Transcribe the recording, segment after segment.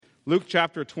Luke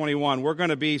chapter 21. We're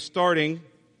going to be starting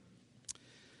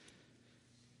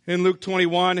in Luke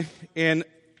 21 in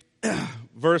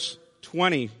verse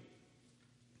 20.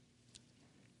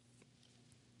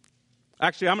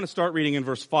 Actually, I'm going to start reading in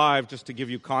verse 5 just to give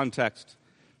you context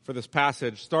for this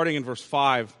passage. Starting in verse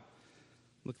 5.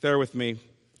 Look there with me.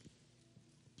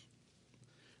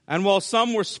 And while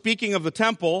some were speaking of the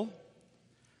temple,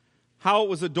 how it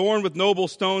was adorned with noble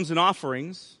stones and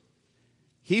offerings,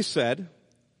 he said,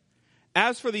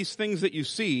 "As for these things that you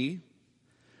see,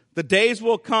 the days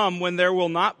will come when there will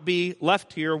not be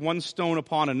left here one stone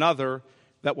upon another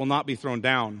that will not be thrown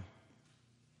down."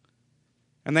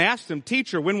 And they asked him,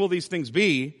 "Teacher, when will these things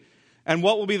be? And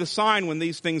what will be the sign when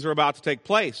these things are about to take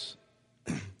place?"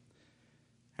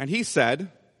 And he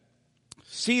said,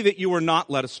 "See that you are not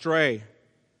led astray.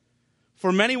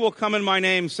 For many will come in my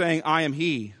name, saying, 'I am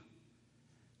he,'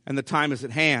 and the time is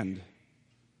at hand.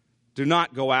 Do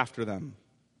not go after them.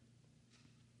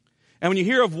 And when you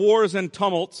hear of wars and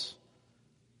tumults,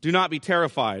 do not be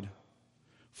terrified.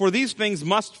 For these things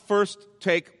must first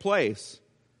take place,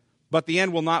 but the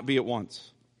end will not be at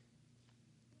once."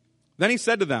 Then he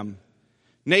said to them,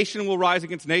 "Nation will rise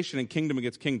against nation and kingdom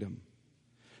against kingdom.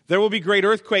 There will be great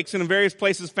earthquakes and in various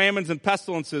places famines and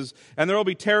pestilences, and there will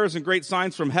be terrors and great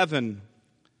signs from heaven.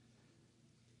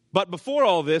 But before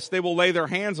all this, they will lay their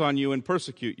hands on you and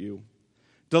persecute you,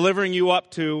 delivering you up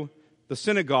to the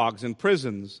synagogues and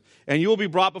prisons, and you will be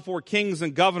brought before kings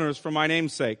and governors for my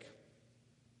name's sake.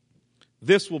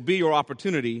 This will be your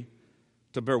opportunity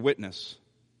to bear witness.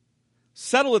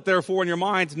 Settle it therefore in your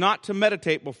minds not to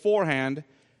meditate beforehand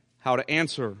how to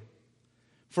answer.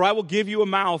 For I will give you a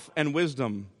mouth and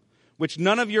wisdom, which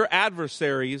none of your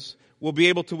adversaries will be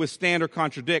able to withstand or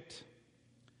contradict.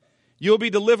 You will be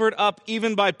delivered up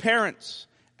even by parents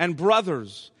and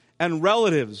brothers and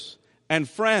relatives and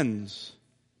friends,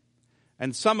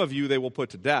 and some of you they will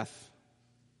put to death.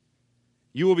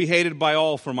 You will be hated by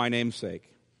all for my name's sake.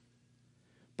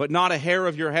 But not a hair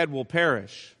of your head will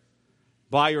perish.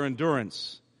 By your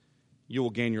endurance, you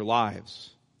will gain your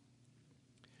lives.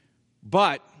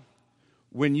 But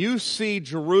when you see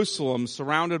Jerusalem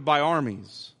surrounded by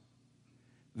armies,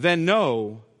 then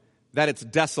know that its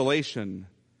desolation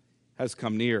has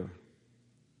come near.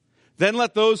 Then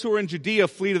let those who are in Judea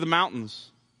flee to the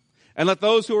mountains, and let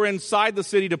those who are inside the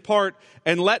city depart,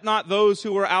 and let not those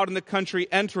who are out in the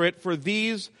country enter it, for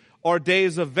these are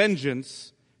days of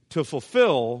vengeance to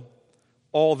fulfill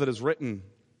all that is written.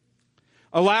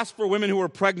 Alas for women who are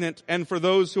pregnant and for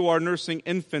those who are nursing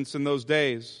infants in those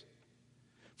days.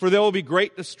 For there will be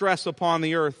great distress upon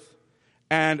the earth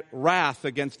and wrath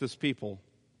against this people.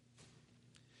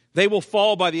 They will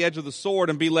fall by the edge of the sword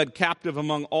and be led captive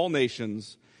among all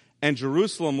nations, and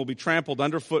Jerusalem will be trampled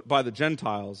underfoot by the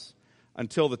Gentiles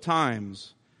until the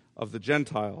times of the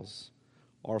Gentiles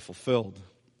are fulfilled."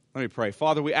 Let me pray.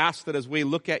 Father, we ask that as we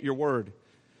look at your word,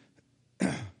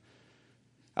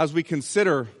 as we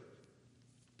consider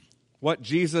what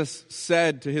Jesus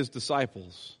said to his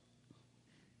disciples,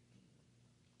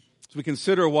 as we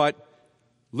consider what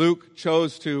Luke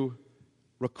chose to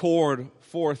record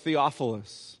for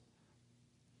Theophilus,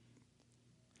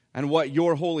 and what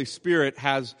your Holy Spirit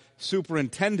has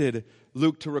superintended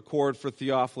Luke to record for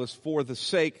Theophilus for the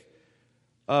sake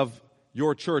of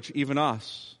your church, even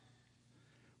us,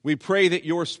 we pray that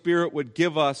your Spirit would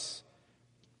give us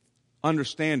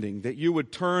understanding, that you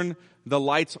would turn the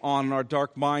lights on in our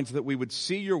dark minds, that we would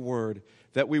see your word,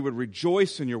 that we would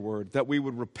rejoice in your word, that we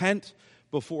would repent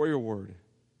before your word,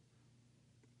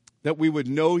 that we would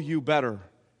know you better,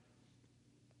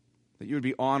 that you would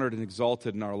be honored and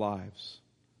exalted in our lives.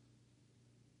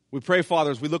 We pray,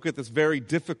 Father, as we look at this very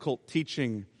difficult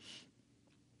teaching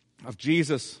of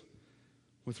Jesus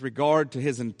with regard to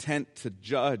his intent to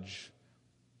judge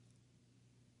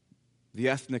the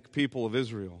ethnic people of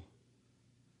Israel.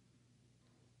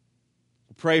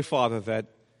 Pray, Father, that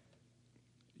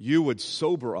you would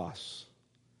sober us,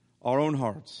 our own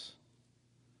hearts,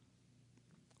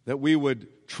 that we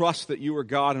would trust that you are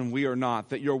God and we are not,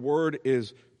 that your word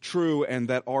is true and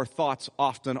that our thoughts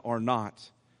often are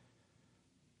not,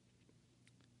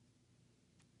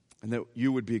 and that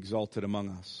you would be exalted among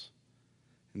us.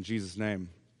 In Jesus' name,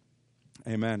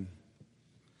 amen.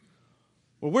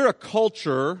 Well, we're a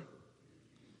culture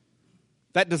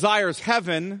that desires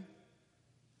heaven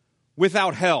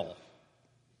without hell.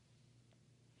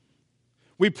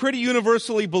 We pretty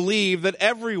universally believe that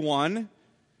everyone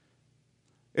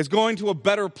is going to a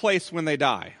better place when they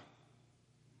die.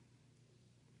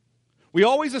 We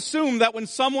always assume that when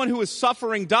someone who is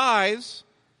suffering dies,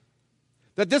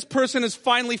 that this person has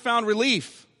finally found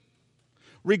relief,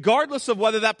 regardless of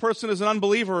whether that person is an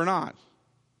unbeliever or not.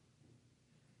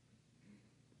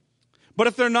 But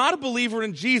if they're not a believer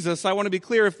in Jesus, I want to be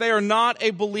clear, if they are not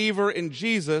a believer in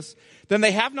Jesus, then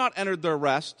they have not entered their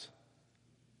rest,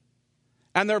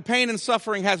 and their pain and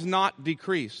suffering has not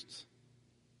decreased.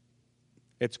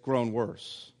 It's grown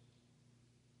worse.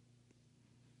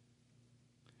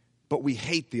 But we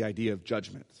hate the idea of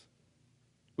judgment.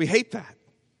 We hate that.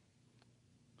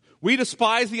 We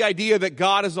despise the idea that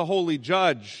God is a holy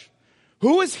judge.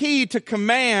 Who is he to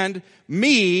command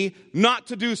me not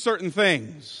to do certain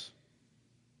things?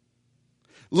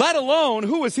 Let alone,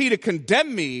 who is he to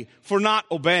condemn me for not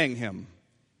obeying him?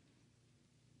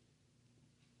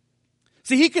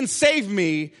 See, he can save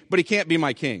me, but he can't be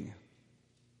my king.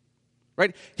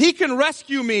 Right? He can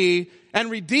rescue me and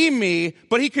redeem me,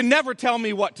 but he can never tell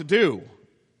me what to do.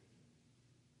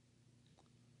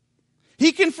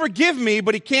 He can forgive me,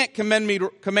 but he can't command me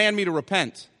to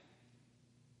repent.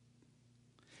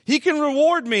 He can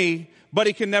reward me, but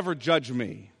he can never judge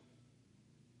me.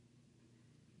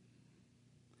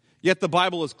 Yet the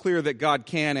Bible is clear that God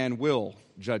can and will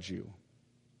judge you.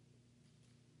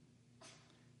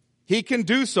 He can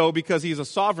do so because he's a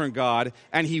sovereign God,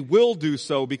 and he will do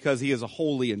so because he is a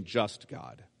holy and just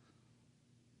God.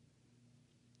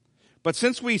 But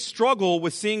since we struggle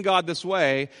with seeing God this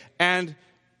way, and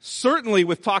certainly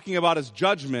with talking about his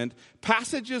judgment,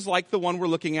 passages like the one we're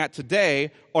looking at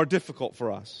today are difficult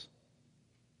for us.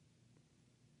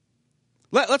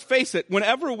 Let's face it,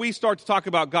 whenever we start to talk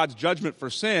about God's judgment for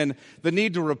sin, the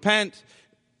need to repent,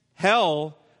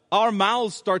 hell, our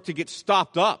mouths start to get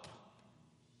stopped up.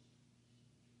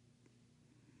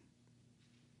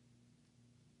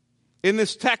 In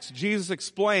this text, Jesus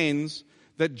explains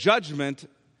that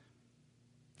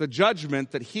the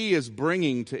judgment that he is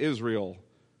bringing to Israel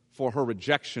for her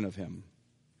rejection of him.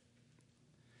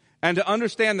 And to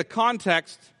understand the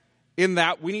context in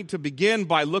that, we need to begin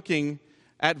by looking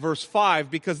at verse 5,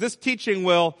 because this teaching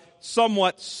will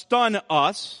somewhat stun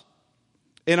us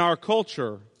in our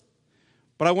culture.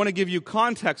 But I want to give you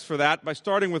context for that by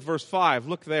starting with verse 5.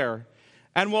 Look there.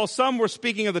 And while some were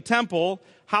speaking of the temple,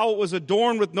 how it was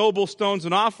adorned with noble stones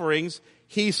and offerings,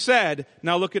 he said,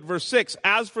 now look at verse 6,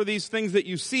 as for these things that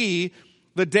you see,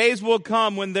 the days will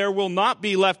come when there will not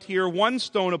be left here one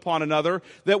stone upon another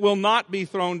that will not be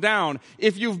thrown down.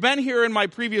 If you've been here in my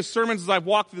previous sermons as I've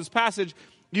walked through this passage,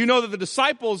 you know that the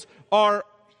disciples are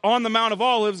on the Mount of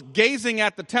Olives gazing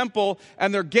at the temple,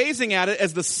 and they're gazing at it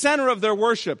as the center of their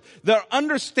worship. Their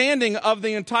understanding of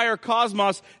the entire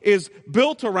cosmos is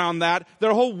built around that.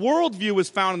 Their whole worldview is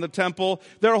found in the temple.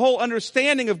 Their whole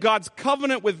understanding of God's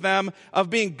covenant with them, of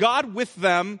being God with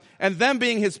them, and them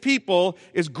being his people,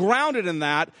 is grounded in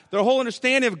that. Their whole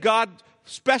understanding of God's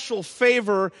special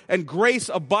favor and grace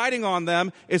abiding on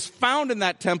them is found in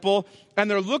that temple, and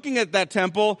they're looking at that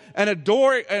temple and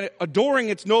adoring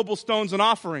its noble stones and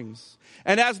offerings.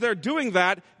 And as they're doing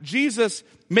that, Jesus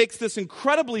makes this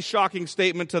incredibly shocking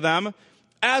statement to them.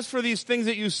 As for these things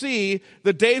that you see,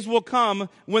 the days will come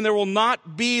when there will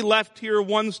not be left here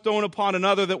one stone upon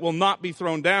another that will not be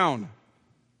thrown down.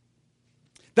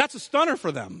 That's a stunner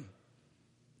for them.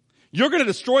 You're going to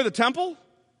destroy the temple?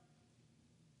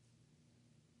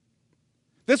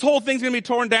 This whole thing's going to be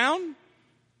torn down?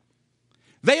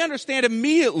 They understand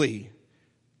immediately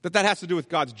that that has to do with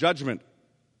God's judgment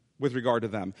with regard to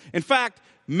them. In fact,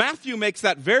 Matthew makes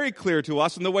that very clear to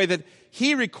us in the way that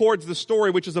he records the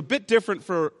story, which is a bit different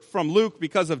from Luke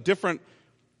because of different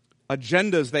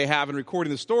agendas they have in recording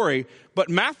the story. But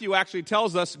Matthew actually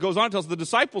goes on to tell us the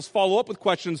disciples follow up with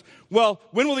questions. Well,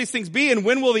 when will these things be? And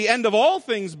when will the end of all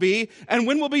things be? And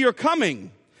when will be your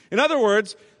coming? In other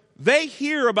words, they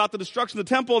hear about the destruction of the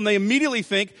temple and they immediately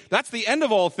think that's the end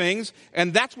of all things,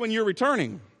 and that's when you're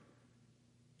returning.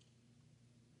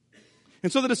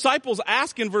 And so the disciples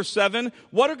ask in verse 7,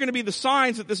 what are going to be the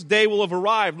signs that this day will have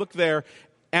arrived? Look there.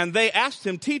 And they asked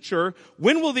him, Teacher,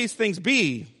 when will these things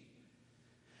be?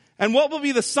 And what will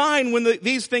be the sign when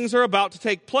these things are about to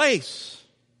take place?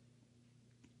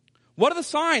 What are the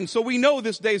signs so we know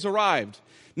this day's arrived?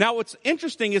 Now, what's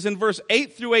interesting is in verse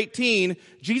 8 through 18,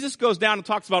 Jesus goes down and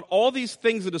talks about all these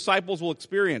things the disciples will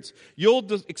experience. You'll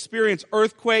experience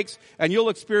earthquakes, and you'll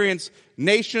experience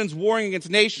nations warring against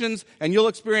nations, and you'll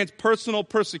experience personal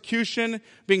persecution,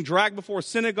 being dragged before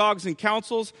synagogues and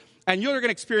councils, and you're going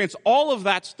to experience all of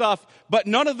that stuff, but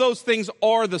none of those things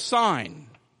are the sign.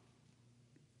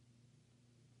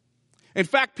 In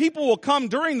fact, people will come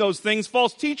during those things,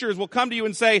 false teachers will come to you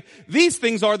and say, these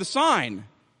things are the sign.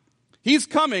 He's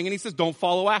coming, and he says, don't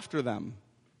follow after them.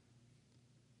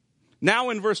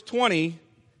 Now in verse 20,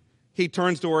 he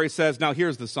turns to where he says, now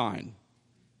here's the sign.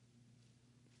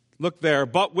 Look there.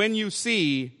 But when you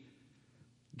see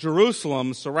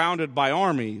Jerusalem surrounded by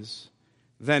armies,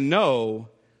 then know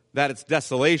that its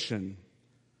desolation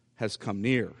has come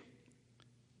near.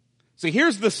 See,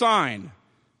 here's the sign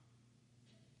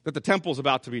that the temple is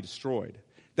about to be destroyed.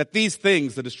 That these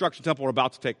things, the destruction of the temple, are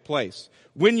about to take place.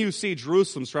 When you see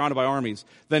Jerusalem surrounded by armies,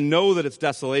 then know that its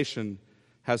desolation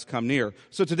has come near.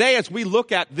 So today, as we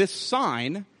look at this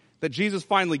sign that Jesus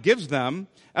finally gives them,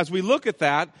 as we look at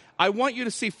that, I want you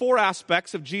to see 4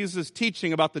 aspects of Jesus'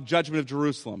 teaching about the judgment of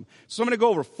Jerusalem. So I'm going to go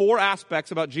over 4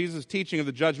 aspects about Jesus' teaching of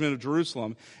the judgment of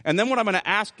Jerusalem. And then what I'm going to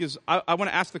ask is, I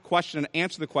want to ask the question and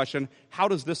answer the question, how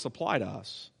does this apply to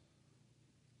us?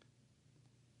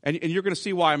 And you're going to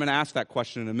see why I'm going to ask that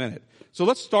question in a minute. So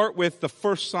let's start with the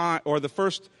first sign, or the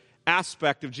first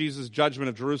aspect of Jesus' judgment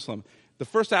of Jerusalem. The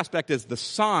first aspect is the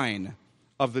sign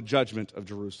of the judgment of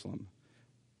Jerusalem.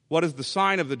 What is the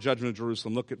sign of the judgment of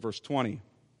Jerusalem? Look at verse 20.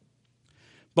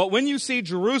 But when you see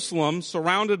Jerusalem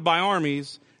surrounded by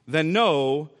armies, then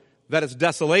know that its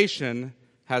desolation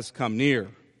has come near.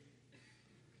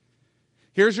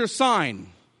 Here's your sign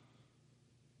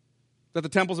that the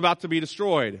temple is about to be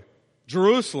destroyed.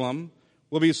 Jerusalem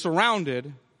will be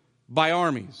surrounded by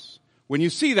armies. When you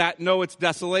see that, know its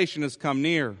desolation has come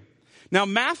near. Now,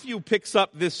 Matthew picks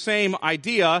up this same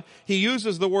idea. He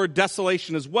uses the word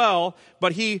desolation as well,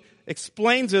 but he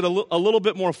explains it a little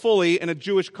bit more fully in a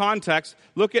Jewish context.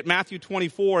 Look at Matthew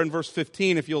 24 and verse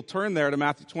 15, if you'll turn there to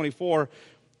Matthew 24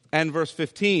 and verse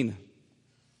 15.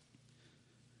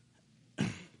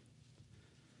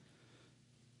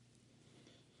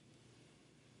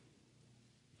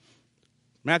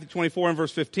 Matthew 24 and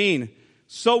verse 15.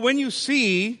 So when you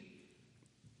see,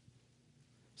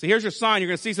 here's your sign, you're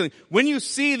going to see something. When you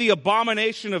see the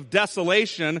abomination of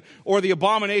desolation, or the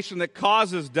abomination that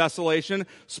causes desolation,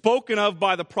 spoken of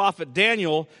by the prophet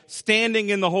Daniel, standing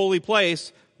in the holy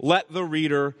place, let the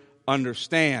reader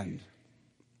understand.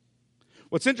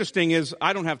 What's interesting is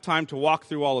I don't have time to walk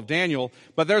through all of Daniel,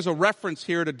 but there's a reference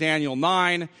here to Daniel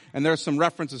 9, and there's some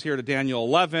references here to Daniel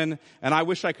 11, and I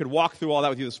wish I could walk through all that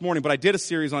with you this morning, but I did a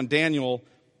series on Daniel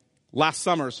last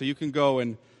summer, so you can go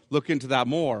and look into that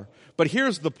more. But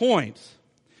here's the point.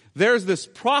 There's this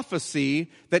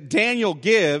prophecy that Daniel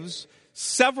gives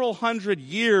several hundred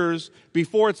years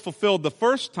before it's fulfilled the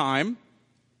first time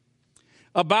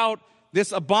about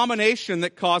this abomination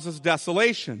that causes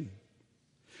desolation.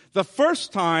 The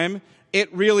first time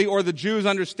it really, or the Jews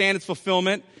understand its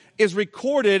fulfillment, is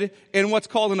recorded in what's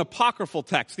called an apocryphal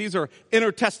text. These are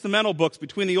intertestamental books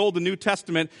between the Old and New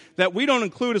Testament that we don't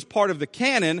include as part of the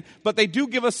canon, but they do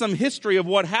give us some history of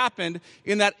what happened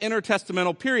in that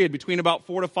intertestamental period between about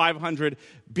 400 to 500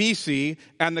 BC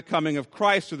and the coming of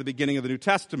Christ, or the beginning of the New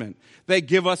Testament. They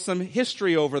give us some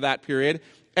history over that period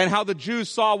and how the Jews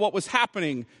saw what was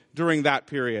happening during that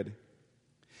period.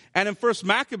 And in 1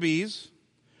 Maccabees,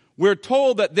 we're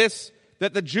told that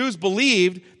the Jews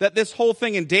believed that this whole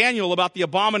thing in Daniel about the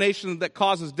abomination that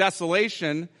causes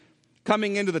desolation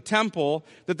coming into the temple,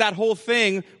 that whole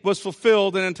thing was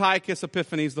fulfilled in Antiochus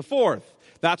Epiphanes IV.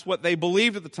 That's what they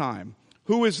believed at the time.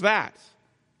 Who is that?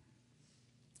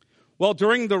 Well,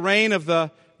 during the reign of the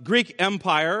Greek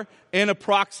Empire in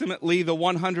approximately the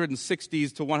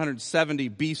 160s to 170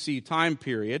 BC time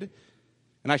period,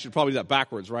 and I should probably do that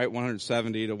backwards, right?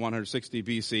 170 to 160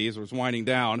 BC as it was winding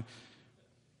down.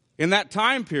 In that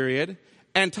time period,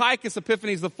 Antiochus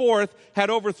Epiphanes IV had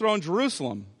overthrown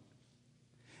Jerusalem.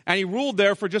 And he ruled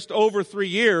there for just over 3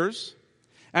 years.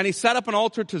 And he set up an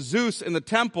altar to Zeus in the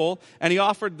temple, and he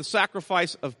offered the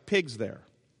sacrifice of pigs there.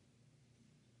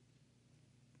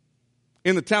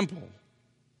 In the temple.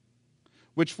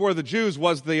 Which for the Jews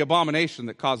was the abomination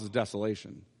that causes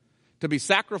desolation. To be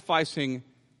sacrificing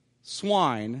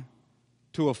swine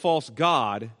to a false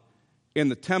god in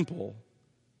the temple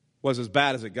was as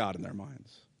bad as it got in their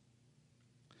minds.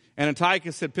 And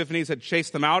Antiochus Epiphanes had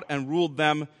chased them out and ruled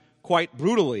them quite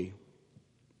brutally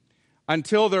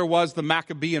until there was the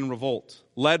Maccabean revolt,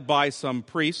 led by some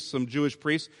priests, some Jewish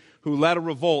priests, who led a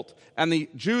revolt. And the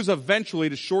Jews eventually,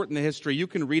 to shorten the history, you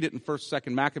can read it in 1st,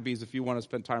 2nd Maccabees if you want to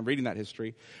spend time reading that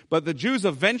history, but the Jews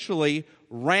eventually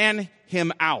ran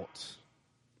him out.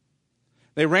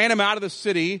 They ran him out of the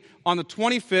city on the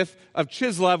 25th of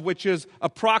Chislev, which is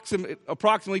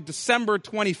approximately December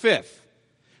 25th.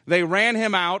 They ran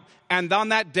him out, and on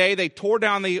that day they tore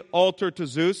down the altar to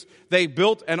Zeus. They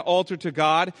built an altar to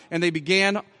God, and they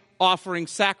began offering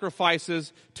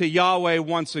sacrifices to Yahweh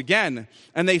once again.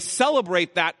 And they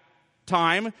celebrate that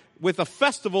time with a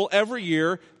festival every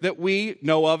year that we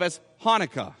know of as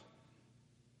Hanukkah.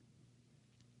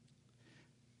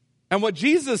 And what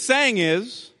Jesus is saying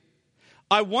is,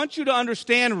 I want you to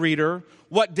understand, reader,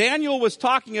 what Daniel was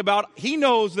talking about, he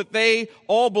knows that they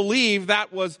all believe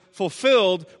that was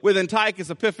fulfilled with Antiochus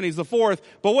Epiphanes IV.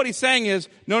 But what he's saying is,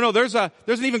 no, there's an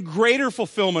even greater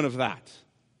fulfillment of that.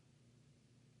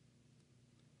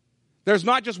 There's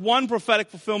not just one prophetic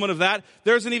fulfillment of that.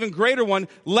 There's an even greater one.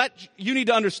 You need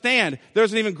to understand,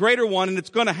 there's an even greater one, and it's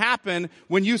going to happen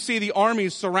when you see the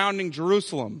armies surrounding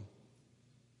Jerusalem.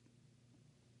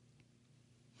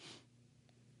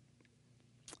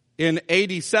 In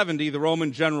AD 70, the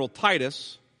Roman general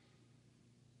Titus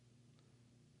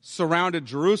surrounded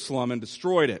Jerusalem and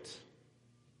destroyed it.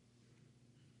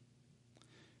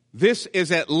 This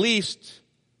is at least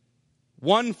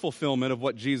one fulfillment of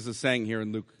what Jesus is saying here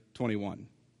in Luke 21.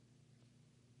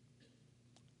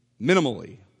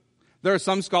 Minimally. There are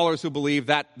some scholars who believe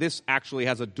that this actually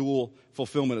has a dual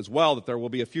fulfillment as well, that there will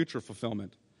be a future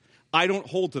fulfillment. I don't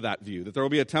hold to that view, that there will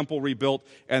be a temple rebuilt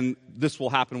and this will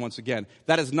happen once again.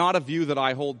 That is not a view that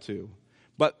I hold to.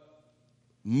 But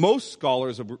most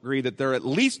scholars agree that they're at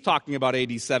least talking about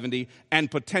AD 70 and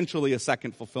potentially a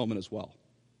second fulfillment as well.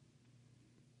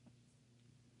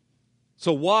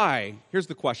 So why, here's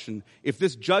the question, if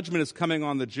this judgment is coming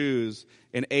on the Jews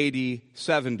in AD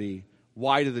 70,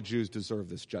 why do the Jews deserve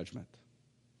this judgment?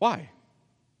 Why?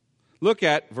 Look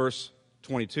at verse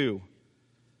 22.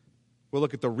 We'll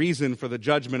look at the reason for the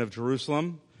judgment of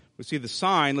Jerusalem. We see the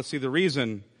sign. Let's see the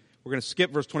reason. We're going to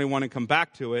skip verse 21 and come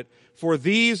back to it. For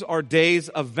these are days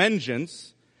of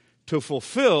vengeance to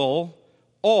fulfill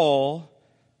all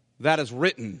that is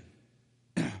written.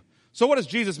 So what does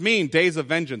Jesus mean, days of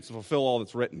vengeance to fulfill all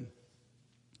that's written?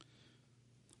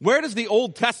 Where does the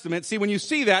Old Testament, see, when you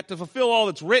see that, to fulfill all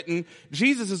that's written,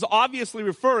 Jesus is obviously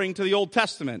referring to the Old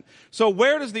Testament. So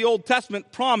where does the Old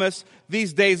Testament promise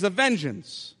these days of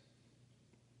vengeance?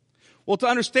 Well, to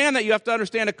understand that, you have to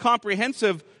understand a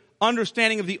comprehensive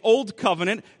understanding of the Old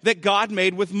Covenant that God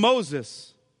made with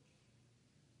Moses,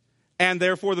 and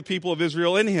therefore the people of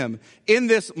Israel in him. In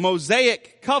this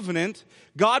Mosaic covenant,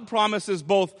 God promises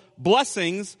both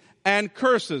blessings and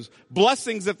curses.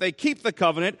 Blessings if they keep the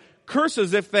covenant,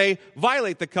 curses if they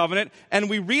violate the covenant, and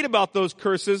we read about those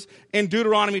curses in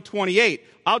Deuteronomy 28.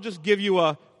 I'll just give you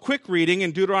a quick reading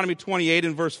in Deuteronomy 28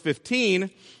 in verse 15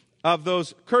 of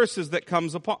those curses that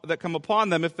come upon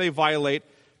them if they violate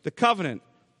the covenant.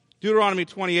 Deuteronomy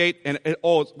 28, and it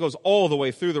goes all the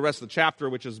way through the rest of the chapter,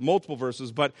 which is multiple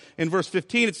verses, but in verse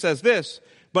 15 it says this,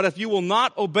 "But if you will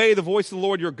not obey the voice of the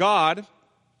Lord your God,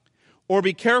 or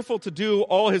be careful to do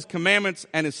all his commandments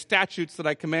and his statutes that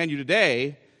I command you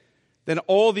today, then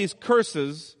all these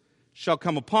curses shall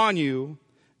come upon you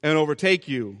and overtake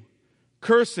you.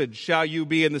 Cursed shall you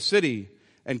be in the city,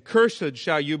 and cursed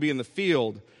shall you be in the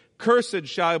field. Cursed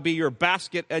shall be your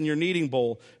basket and your kneading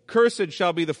bowl. Cursed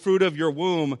shall be the fruit of your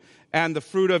womb and the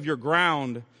fruit of your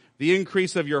ground, the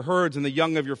increase of your herds and the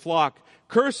young of your flock.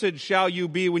 Cursed shall you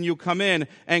be when you come in,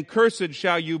 and cursed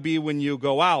shall you be when you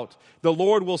go out. The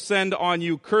Lord will send on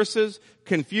you curses,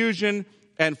 confusion,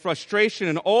 and frustration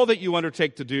in all that you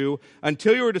undertake to do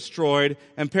until you are destroyed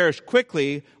and perish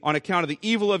quickly on account of the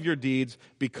evil of your deeds,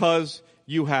 because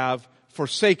you have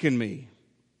forsaken me."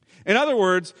 In other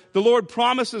words, the Lord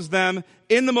promises them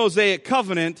in the Mosaic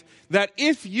covenant that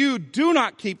if you do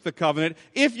not keep the covenant,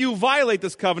 if you violate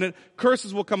this covenant,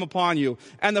 curses will come upon you.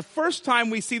 And the first time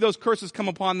we see those curses come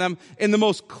upon them in the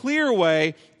most clear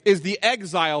way is the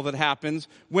exile that happens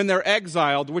when they're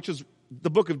exiled, which is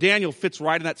the book of Daniel fits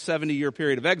right in that 70-year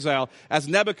period of exile, as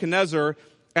Nebuchadnezzar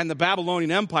and the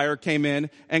Babylonian Empire came in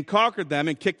and conquered them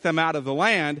and kicked them out of the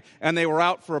land, and they were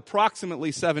out for approximately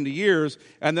 70 years,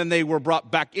 and then they were brought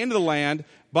back into the land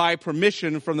by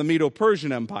permission from the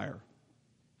Medo-Persian Empire.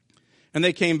 And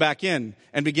they came back in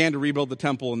and began to rebuild the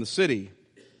temple in the city.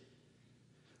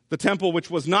 The temple which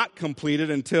was not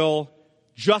completed until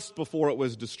just before it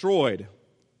was destroyed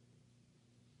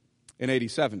in AD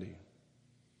 70.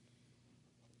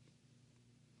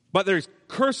 But there's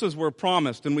curses were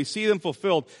promised, and we see them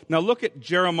fulfilled. Now look at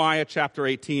Jeremiah chapter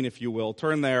 18, if you will.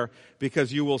 Turn there,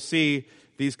 because you will see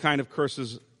these kind of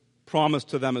curses promised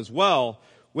to them as well,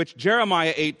 which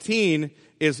Jeremiah 18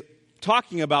 is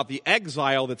talking about the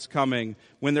exile that's coming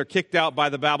when they're kicked out by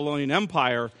the Babylonian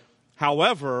Empire.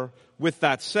 However, with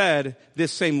that said,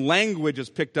 this same language is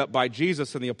picked up by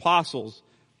Jesus and the apostles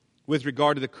with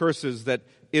regard to the curses that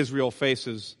Israel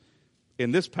faces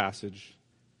in this passage.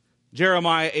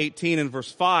 Jeremiah 18 and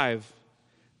verse 5,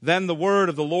 "Then the word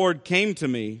of the Lord came to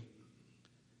me,"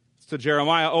 to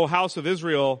Jeremiah, "O house of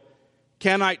Israel,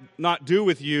 can I not do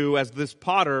with you as this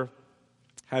potter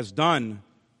has done,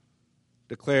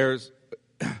 declares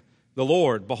the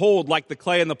Lord. Behold, like the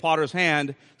clay in the potter's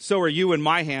hand, so are you in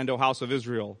my hand, O house of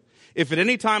Israel. If at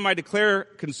any time I declare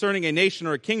concerning a nation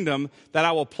or a kingdom that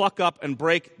I will pluck up and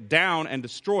break down and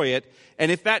destroy it,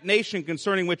 and if that nation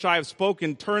concerning which I have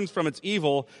spoken turns from its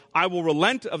evil, I will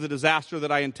relent of the disaster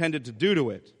that I intended to do to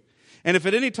it. And if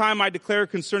at any time I declare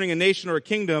concerning a nation or a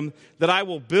kingdom that I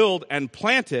will build and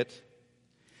plant it,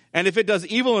 and if it does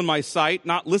evil in my sight,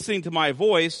 not listening to my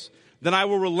voice, then I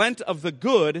will relent of the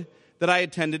good that I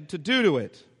intended to do to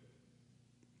it.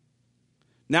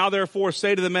 Now therefore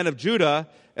say to the men of Judah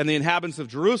and the inhabitants of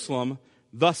Jerusalem,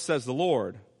 thus says the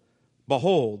Lord,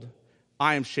 behold,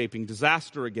 I am shaping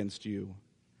disaster against you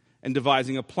and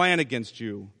devising a plan against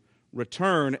you.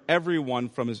 Return everyone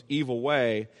from his evil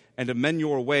way and amend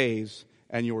your ways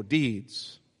and your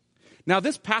deeds. Now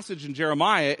this passage in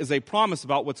Jeremiah is a promise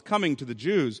about what's coming to the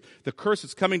Jews, the curse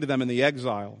that's coming to them in the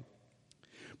exile.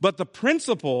 But the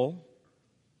principle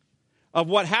of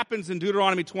what happens in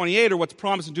Deuteronomy 28, or what's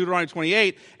promised in Deuteronomy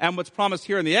 28, and what's promised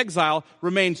here in the exile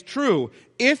remains true.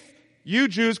 If you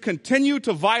Jews continue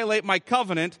to violate my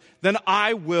covenant, then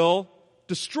I will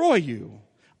destroy you.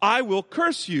 I will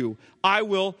curse you. I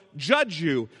will judge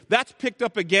you. That's picked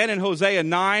up again in Hosea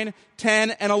 9,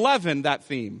 10, and 11, that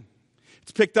theme.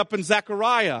 It's picked up in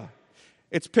Zechariah.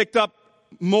 It's picked up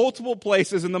multiple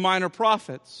places in the minor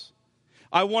prophets.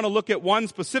 I want to look at one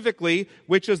specifically,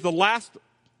 which is the last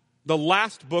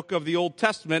book of the Old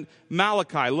Testament,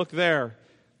 Malachi. Look there.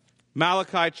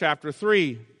 Malachi chapter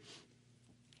 3.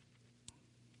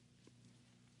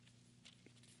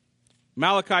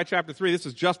 Malachi chapter 3, this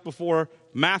is just before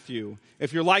Matthew.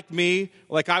 If you're like me,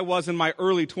 like I was in my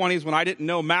early 20s when I didn't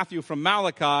know Matthew from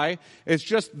Malachi, it's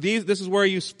just this is where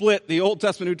you split the Old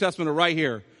Testament, New Testament are right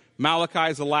here. Malachi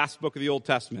is the last book of the Old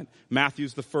Testament.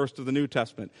 Matthew's the first of the New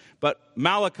Testament. But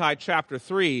Malachi chapter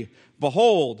 3,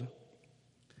 behold,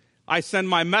 I send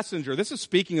my messenger. This is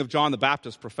speaking of John the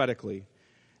Baptist prophetically.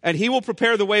 And he will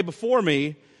prepare the way before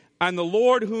me, and the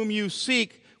Lord whom you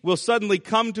seek will suddenly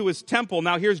come to his temple.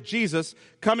 Now here's Jesus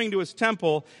coming to his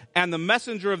temple, and the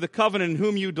messenger of the covenant in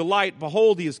whom you delight,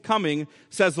 behold, he is coming,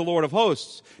 says the Lord of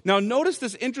hosts. Now notice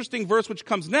this interesting verse which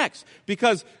comes next,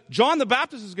 because John the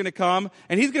Baptist is going to come,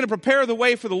 and he's going to prepare the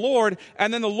way for the Lord,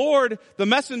 and then the Lord, the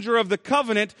messenger of the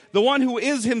covenant, the one who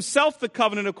is himself the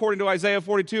covenant according to Isaiah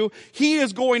 42, he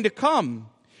is going to come.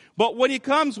 But when he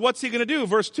comes, what's he going to do?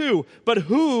 Verse 2, but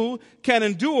who can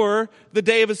endure the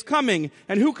day of his coming?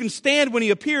 And who can stand when he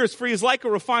appears? For he is like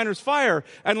a refiner's fire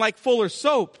and like fuller's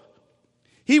soap.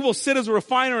 He will sit as a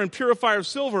refiner and purifier of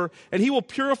silver, and he will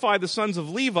purify the sons of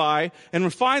Levi and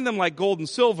refine them like gold and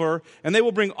silver, and they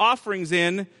will bring offerings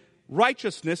in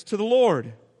righteousness to the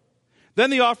Lord. Then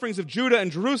the offerings of Judah and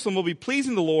Jerusalem will be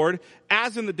pleasing the Lord,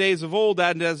 as in the days of old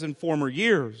and as in former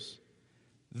years.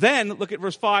 Then, look at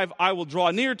verse 5, I will draw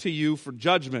near to you for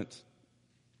judgment.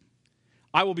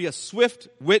 I will be a swift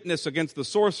witness against the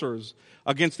sorcerers,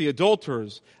 against the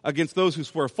adulterers, against those who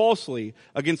swear falsely,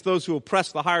 against those who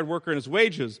oppress the hired worker in his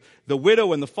wages, the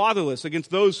widow and the fatherless,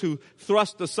 against those who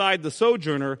thrust aside the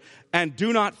sojourner, and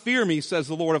do not fear me, says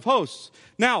the Lord of hosts.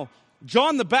 Now,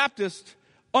 John the Baptist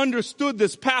understood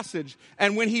this passage,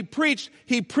 and when he preached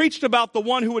about the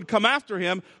one who would come after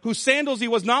him, whose sandals he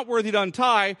was not worthy to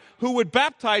untie, who would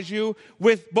baptize you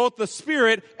with both the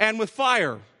Spirit and with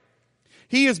fire.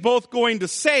 He is both going to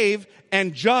save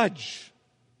and judge.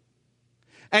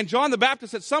 And John the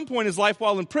Baptist, at some point in his life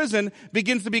while in prison,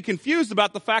 begins to be confused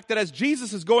about the fact that as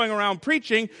Jesus is going around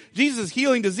preaching, Jesus is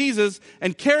healing diseases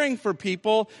and caring for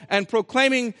people and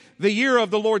proclaiming the year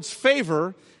of the Lord's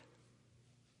favor,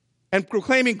 and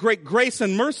proclaiming great grace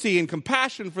and mercy and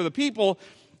compassion for the people.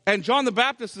 And John the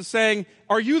Baptist is saying,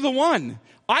 are you the one?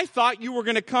 I thought you were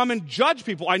going to come and judge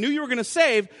people. I knew you were going to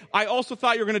save. I also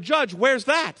thought you were going to judge. Where's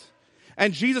that?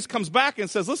 And Jesus comes back and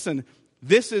says, listen,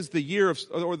 this is the year of,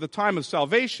 or the time of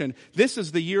salvation. This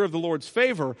is the year of the Lord's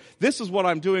favor. This is what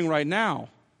I'm doing right now.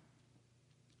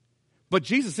 But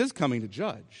Jesus is coming to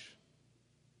judge.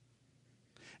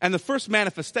 And the first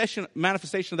manifestation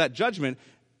of that judgment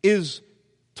is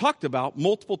talked about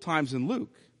multiple times in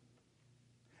Luke.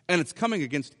 And it's coming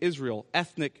against Israel,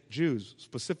 ethnic Jews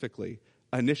specifically,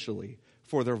 initially,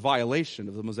 for their violation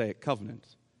of the Mosaic covenant.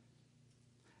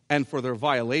 And for their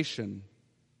violation,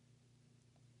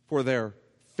 for their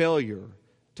failure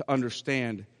to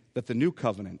understand that the new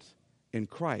covenant in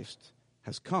Christ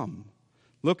has come.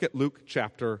 Look at Luke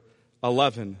chapter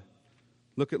 11.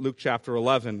 Look at Luke chapter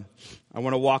 11. I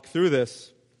want to walk through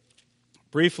this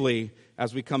briefly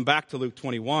as we come back to Luke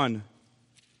 21,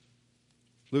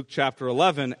 Luke chapter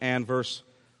 11 and verse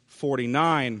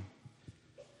 49.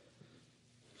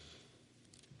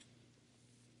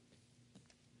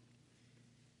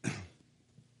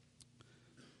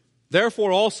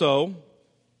 Therefore also,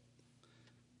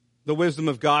 the wisdom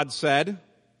of God said.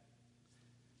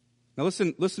 Now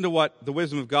listen to what the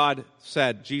wisdom of God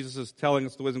said. Jesus is telling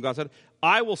us the wisdom of God said.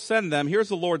 I will send them, here's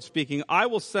the Lord speaking, I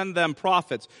will send them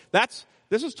prophets.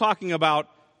 This is talking about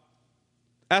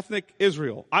ethnic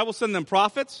Israel. I will send them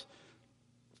prophets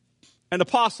and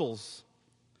apostles,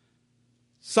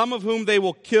 some of whom they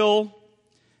will kill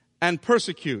and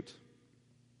persecute,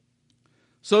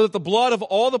 so that the blood of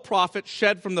all the prophets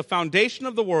shed from the foundation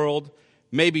of the world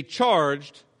may be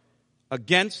charged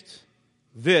against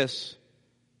this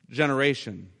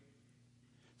generation.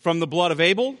 From the blood of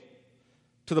Abel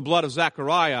to the blood of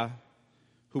Zechariah,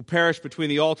 who perished between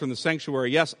the altar and the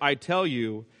sanctuary, yes, I tell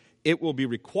you, it will be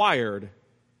required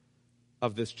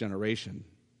of this generation.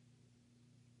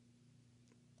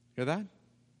 Hear that?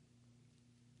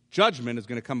 Judgment is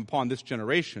going to come upon this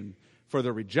generation for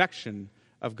the rejection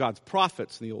of God's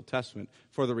prophets in the Old Testament,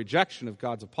 for the rejection of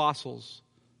God's apostles,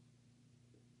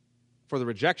 for the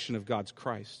rejection of God's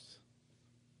Christ.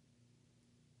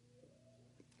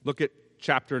 Look at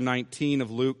chapter 19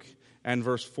 of Luke and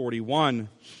verse 41.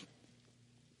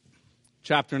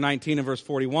 Chapter 19 and verse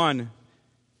 41.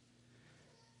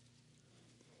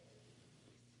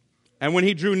 And when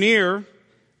he drew near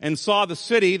and saw the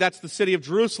city, that's the city of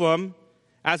Jerusalem,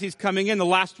 as he's coming in the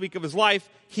last week of his life,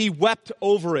 he wept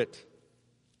over it,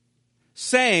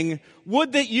 saying,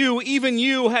 would that you, even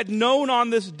you, had known on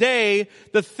this day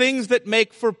the things that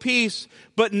make for peace,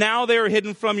 but now they are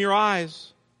hidden from your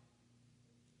eyes.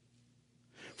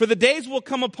 For the days will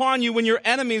come upon you when your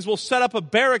enemies will set up a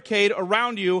barricade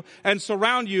around you and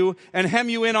surround you and hem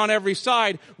you in on every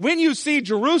side. When you see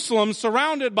Jerusalem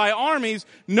surrounded by armies,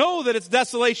 know that its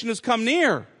desolation has come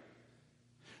near.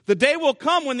 The day will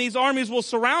come when these armies will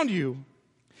surround you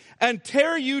and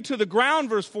tear you to the ground,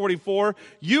 verse 44,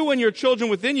 you and your children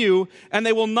within you, and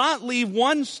they will not leave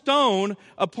one stone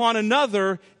upon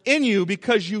another in you,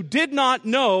 because you did not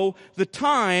know the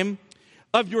time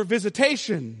of your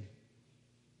visitation.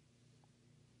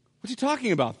 What's he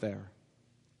talking about there?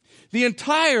 The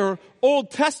entire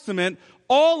Old Testament,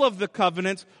 all of the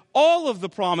covenants, all of the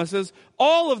promises,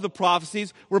 all of the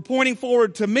prophecies were pointing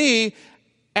forward to me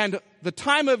and the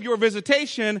time of your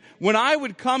visitation when I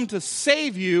would come to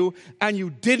save you, and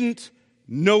you didn't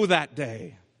know that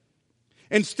day.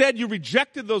 Instead, you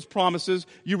rejected those promises,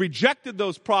 you rejected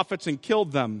those prophets and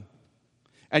killed them.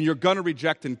 And you're going to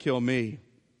reject and kill me.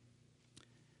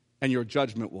 And your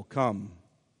judgment will come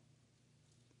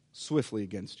swiftly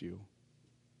against you.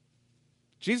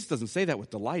 Jesus doesn't say that with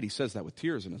delight. He says that with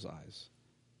tears in his eyes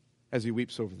as he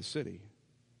weeps over the city.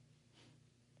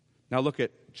 Now look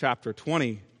at chapter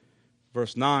 20,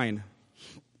 verse 9.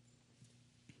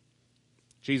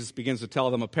 Jesus begins to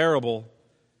tell them a parable.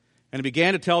 And he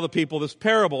began to tell the people this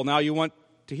parable. Now you want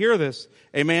to hear this.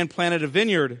 A man planted a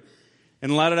vineyard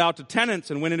and let it out to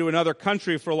tenants and went into another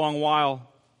country for a long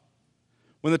while.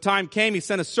 When the time came, he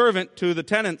sent a servant to the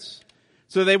tenants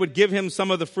so they would give him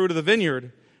some of the fruit of the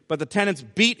vineyard. But the tenants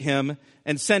beat him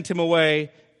and sent him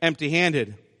away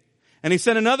empty-handed. And he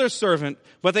sent another servant,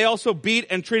 but they also beat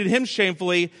and treated him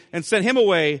shamefully and sent him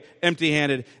away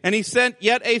empty-handed. And he sent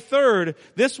yet a third.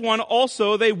 This one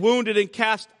also they wounded and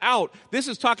cast out. This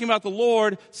is talking about the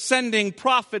Lord sending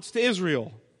prophets to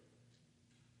Israel.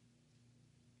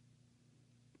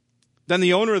 Then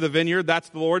the owner of the vineyard, that's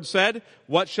the Lord, said,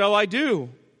 what shall I do?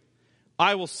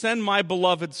 I will send my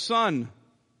beloved son.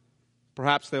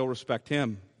 Perhaps they'll respect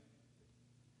him.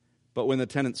 But when the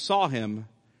tenants saw him,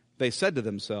 they said to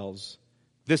themselves,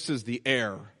 this is the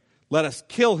heir. Let us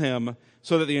kill him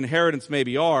so that the inheritance may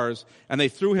be ours. And they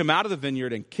threw him out of the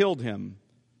vineyard and killed him.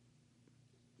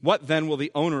 What then will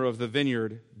the owner of the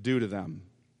vineyard do to them?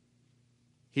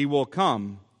 He will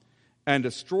come and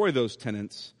destroy those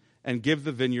tenants and give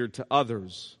the vineyard to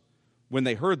others. When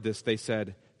they heard this, they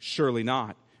said, surely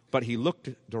not. But he looked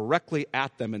directly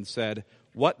at them and said,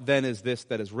 what then is this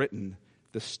that is written?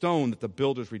 The stone that the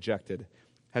builders rejected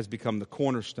has become the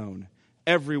cornerstone.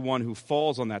 Everyone who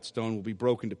falls on that stone will be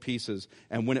broken to pieces,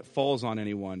 and when it falls on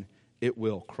anyone, it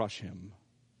will crush him.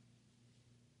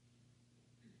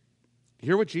 You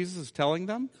hear what Jesus is telling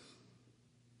them?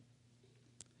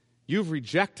 You've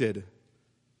rejected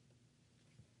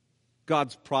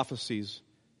God's prophecies,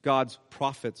 God's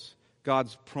prophets,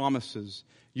 God's promises.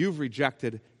 You've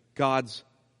rejected God's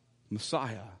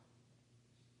Messiah.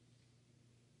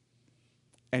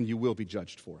 And you will be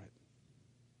judged for it.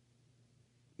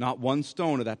 Not one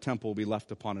stone of that temple will be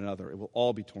left upon another. It will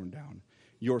all be torn down.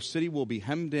 Your city will be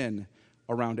hemmed in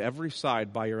around every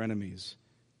side by your enemies,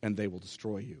 and they will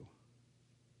destroy you.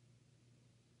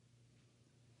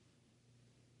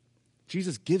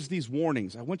 Jesus gives these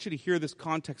warnings. I want you to hear this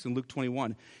context in Luke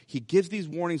 21. He gives these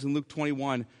warnings in Luke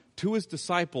 21 to his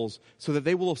disciples so that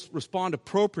they will respond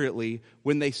appropriately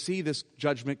when they see this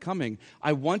judgment coming.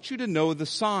 I want you to know the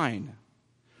sign.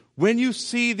 When you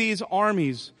see these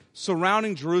armies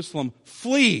surrounding Jerusalem,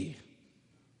 flee.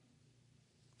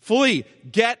 Flee.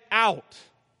 Get out.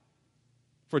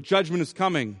 For judgment is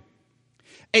coming.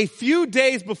 A few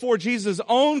days before Jesus'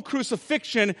 own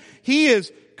crucifixion, he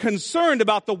is concerned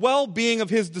about the well-being of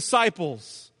his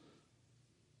disciples.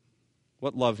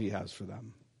 What love he has for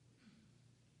them.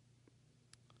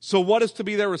 So what is to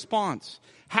be their response?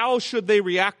 How should they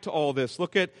react to all this?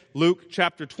 Look at Luke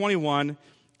chapter 21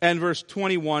 and verse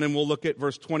 21, and we'll look at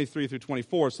verse 23 through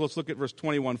 24. So let's look at verse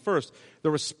 21 first.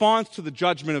 The response to the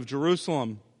judgment of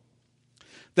Jerusalem.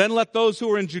 Then let those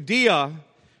who are in Judea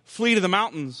flee to the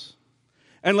mountains,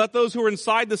 and let those who are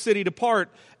inside the city depart,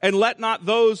 and let not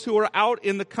those who are out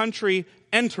in the country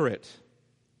enter it.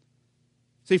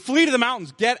 Say, flee to the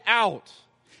mountains, get out.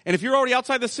 And if you're already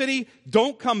outside the city,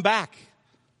 don't come back.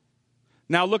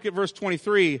 Now look at verse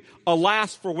 23.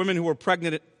 Alas for women who are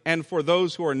pregnant and for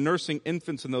those who are nursing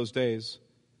infants in those days.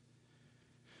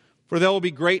 For there will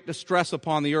be great distress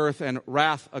upon the earth and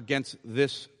wrath against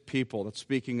this people. That's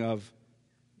speaking of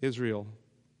Israel.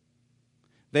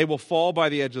 They will fall by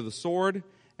the edge of the sword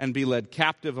and be led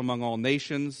captive among all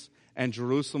nations, and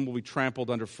Jerusalem will be trampled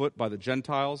underfoot by the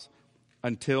Gentiles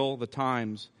until the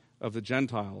times of the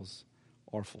Gentiles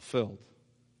are fulfilled.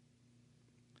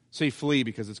 Say flee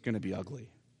because it's going to be ugly.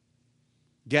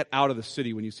 Get out of the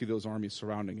city when you see those armies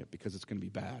surrounding it because it's going to be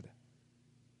bad.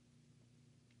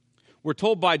 We're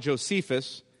told by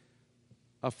Josephus,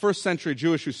 a first century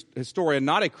Jewish historian,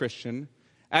 not a Christian,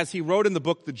 as he wrote in the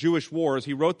book The Jewish Wars.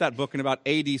 He wrote that book in about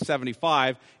AD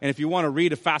 75. And if you want to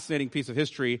read a fascinating piece of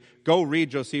history, go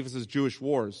read Josephus' Jewish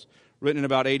Wars, written in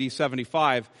about AD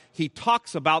 75. He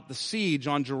talks about the siege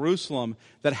on Jerusalem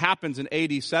that happens in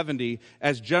AD 70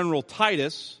 as General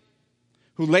Titus,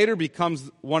 who later becomes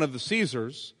one of the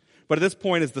Caesars, but at this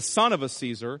point is the son of a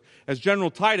Caesar, as General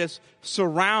Titus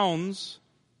surrounds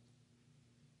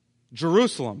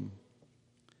Jerusalem.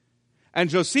 And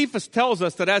Josephus tells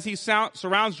us that as he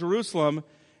surrounds Jerusalem,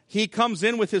 he comes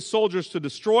in with his soldiers to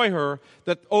destroy her,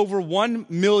 that over 1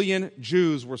 million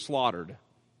Jews were slaughtered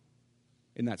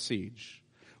in that siege.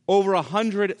 Over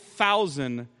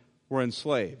 100,000 were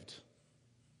enslaved.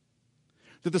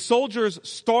 That the soldiers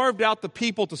starved out the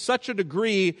people to such a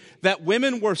degree that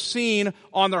women were seen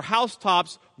on their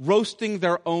housetops roasting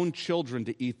their own children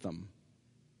to eat them.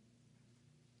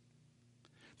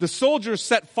 The soldiers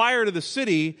set fire to the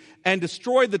city and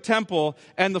destroyed the temple,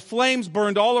 and the flames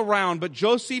burned all around. But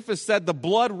Josephus said the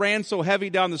blood ran so heavy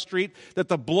down the street that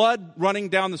the blood running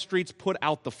down the streets put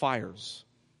out the fires.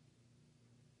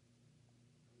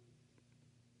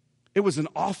 It was an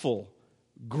awful,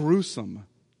 gruesome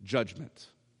judgment.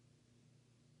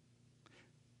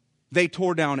 They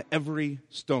tore down every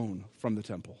stone from the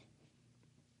temple,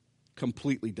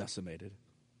 completely decimated.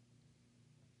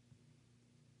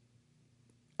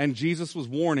 And Jesus was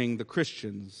warning the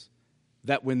Christians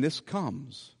that when this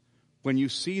comes, when you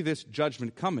see this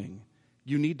judgment coming,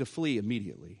 you need to flee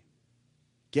immediately.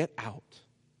 Get out.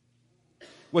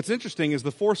 What's interesting is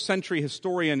the 4th century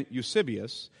historian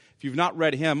Eusebius. If you've not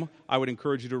read him, I would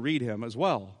encourage you to read him as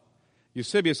well.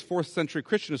 Eusebius, 4th century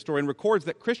Christian historian, records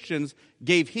that Christians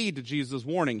gave heed to Jesus'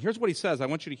 warning. Here's what he says. I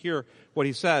want you to hear what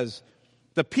he says.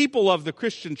 The people of the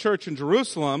Christian church in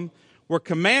Jerusalem were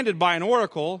commanded by an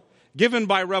oracle given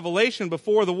by revelation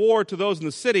before the war to those in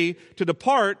the city to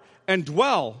depart and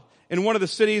dwell in one of the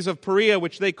cities of Perea,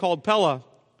 which they called Pella.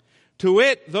 To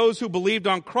it, those who believed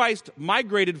on Christ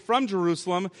migrated from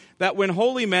Jerusalem, that when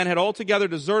holy men had altogether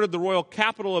deserted the royal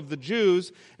capital of the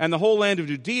Jews and the whole land of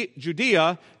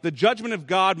Judea, the judgment of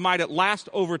God might at last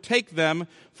overtake them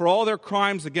for all their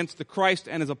crimes against the Christ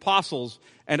and his apostles,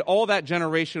 and all that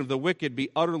generation of the wicked be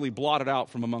utterly blotted out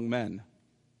from among men.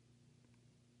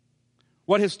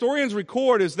 What historians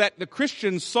record is that the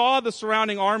Christians saw the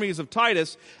surrounding armies of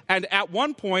Titus, and at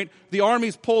one point, the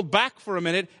armies pulled back for a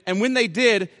minute, and when they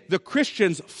did, the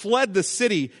Christians fled the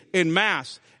city in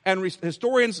mass. And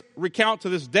historians recount to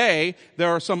this day, there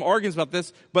are some arguments about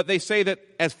this, but they say that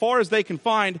as far as they can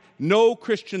find, no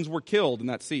Christians were killed in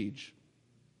that siege.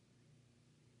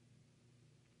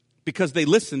 Because they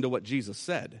listened to what Jesus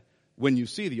said. When you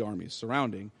see the armies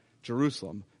surrounding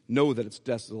Jerusalem, know that its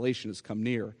desolation has come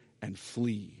near, and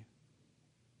flee.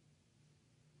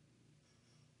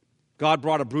 God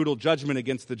brought a brutal judgment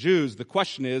against the Jews. The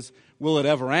question is, will it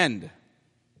ever end?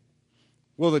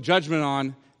 Will the judgment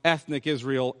on ethnic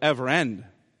Israel ever end?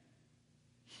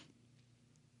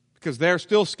 Because they're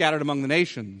still scattered among the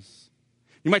nations.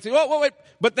 You might say, oh, wait,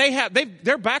 but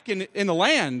they're back in the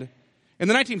land. In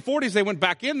the 1940s, they went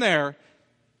back in there,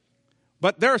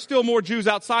 but there are still more Jews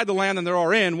outside the land than there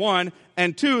are in, one.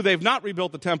 And two, they've not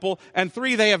rebuilt the temple. And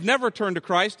three, they have never turned to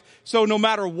Christ. So no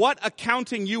matter what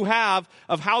accounting you have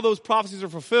of how those prophecies are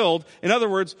fulfilled, in other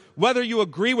words, whether you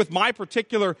agree with my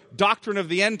particular doctrine of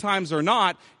the end times or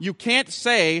not, you can't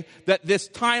say that this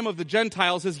time of the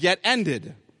Gentiles has yet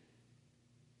ended.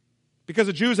 Because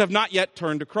the Jews have not yet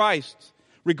turned to Christ,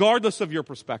 regardless of your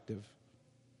perspective.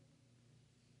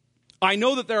 I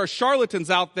know that there are charlatans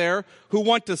out there who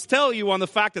want to tell you on the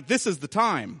fact that this is the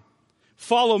time.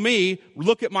 Follow me,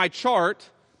 look at my chart.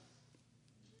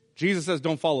 Jesus says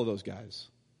don't follow those guys.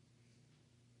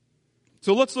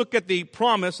 So let's look at the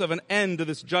promise of an end to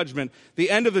this judgment. The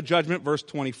end of the judgment, verse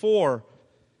 24.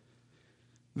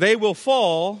 They will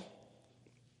fall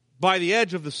by the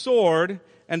edge of the sword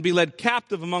and be led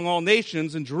captive among all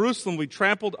nations, and Jerusalem will be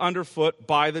trampled underfoot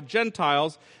by the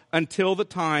Gentiles until the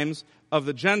times of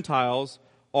the Gentiles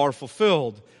are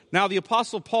fulfilled. Now, the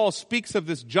Apostle Paul speaks of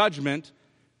this judgment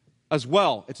as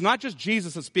well. It's not just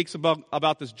Jesus that speaks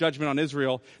about this judgment on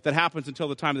Israel that happens until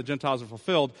the time of the Gentiles are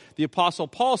fulfilled. The Apostle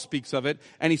Paul speaks of it,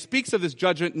 and he speaks of this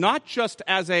judgment not just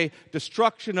as a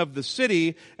destruction of the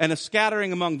city and a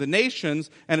scattering among the nations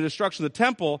and a destruction of the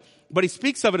temple, but he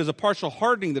speaks of it as a partial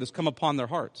hardening that has come upon their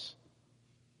hearts.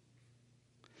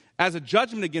 As a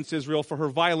judgment against Israel for her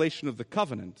violation of the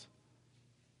covenant.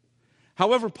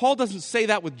 However, Paul doesn't say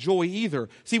that with joy either.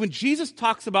 See, when Jesus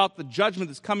talks about the judgment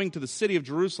that's coming to the city of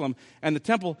Jerusalem and the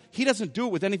temple, he doesn't do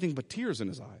it with anything but tears in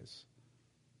his eyes.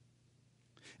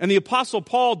 And the Apostle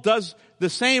Paul does the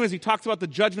same as he talks about the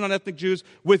judgment on ethnic Jews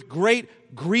with great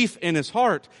grief in his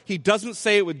heart. He doesn't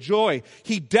say it with joy.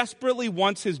 He desperately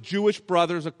wants his Jewish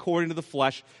brothers, according to the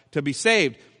flesh, to be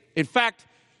saved. In fact,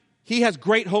 he has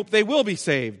great hope they will be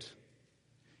saved.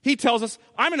 He tells us,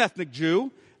 I'm an ethnic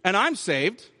Jew, and I'm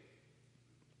saved.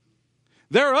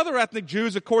 There are other ethnic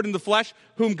Jews, according to the flesh,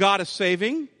 whom God is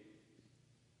saving.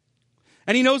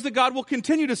 And he knows that God will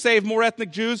continue to save more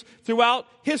ethnic Jews throughout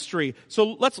history.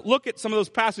 So let's look at some of those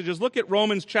passages. Look at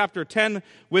Romans chapter 10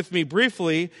 with me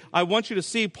briefly. I want you to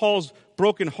see Paul's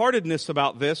brokenheartedness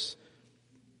about this.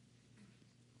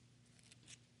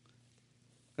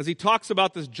 As he talks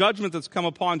about this judgment that's come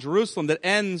upon Jerusalem that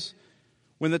ends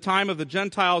when the time of the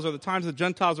Gentiles or the times of the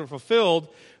Gentiles are fulfilled.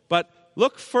 But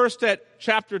look first at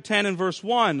chapter 10 and verse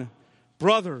 1.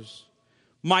 Brothers,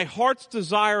 my heart's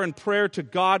desire and prayer to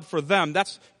God for them.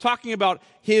 That's talking about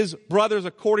his brothers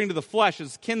according to the flesh,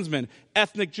 his kinsmen,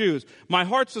 ethnic Jews. My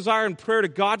heart's desire and prayer to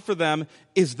God for them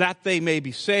is that they may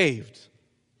be saved.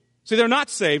 See, they're not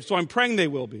saved, so I'm praying they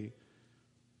will be.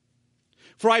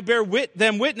 For I bear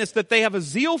them witness that they have a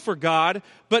zeal for God,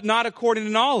 but not according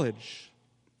to knowledge.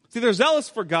 See, they're zealous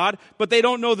for God, but they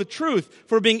don't know the truth.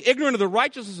 For being ignorant of the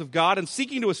righteousness of God and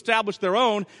seeking to establish their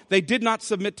own, they did not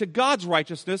submit to God's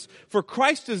righteousness. For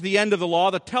Christ is the end of the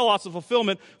law, the telos of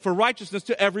fulfillment for righteousness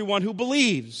to everyone who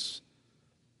believes.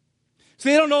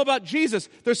 See, they don't know about Jesus.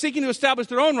 They're seeking to establish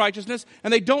their own righteousness,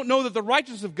 and they don't know that the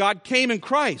righteousness of God came in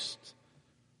Christ.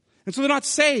 And so they're not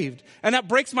saved. And that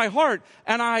breaks my heart.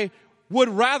 And I would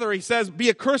rather, he says, be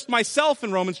accursed myself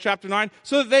in Romans chapter 9,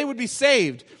 so that they would be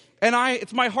saved. And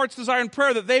it's my heart's desire and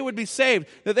prayer that they would be saved,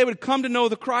 that they would come to know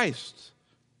the Christ.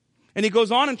 And he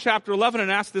goes on in chapter 11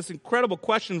 and asks this incredible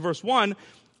question, verse 1.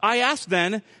 I ask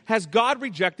then, has God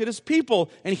rejected his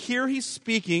people? And here he's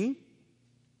speaking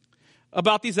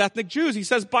about these ethnic Jews. He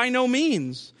says, by no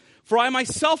means. For I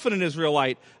myself am an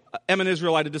Israelite,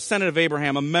 a descendant of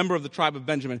Abraham, a member of the tribe of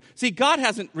Benjamin. See, God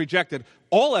hasn't rejected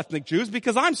all ethnic Jews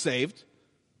because I'm saved.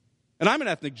 And I'm an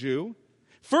ethnic Jew.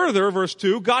 Further, verse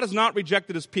 2, God has not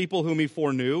rejected his people whom he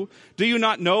foreknew. Do you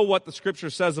not know what the scripture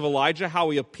says of Elijah,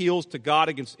 how he appeals to God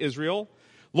against Israel?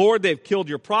 Lord, they've killed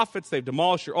your prophets, they've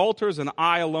demolished your altars, and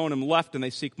I alone am left, and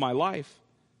they seek my life.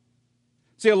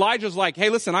 See, Elijah's like, hey,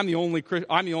 listen, I'm the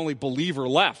only believer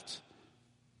left.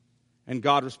 And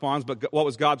God responds, but what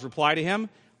was God's reply to him?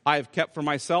 I have kept for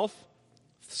myself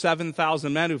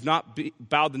 7,000 men who've not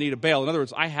bowed the knee to Baal. In other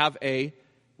words, I have a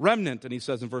remnant. And he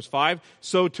says in verse 5,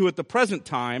 so too at the present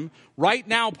time, right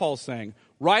now, Paul's saying,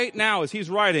 right now as he's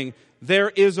writing,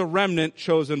 there is a remnant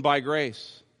chosen by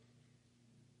grace.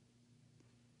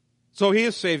 So he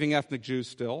is saving ethnic Jews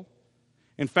still.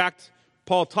 In fact,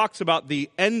 Paul talks about the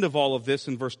end of all of this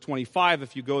in verse 25.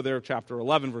 If you go there, chapter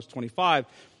 11, verse 25,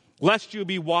 lest you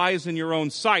be wise in your own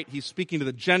sight. He's speaking to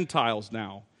the Gentiles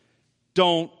now.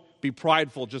 Don't be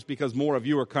prideful just because more of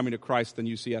you are coming to Christ than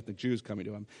you see ethnic Jews coming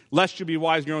to him. Lest you be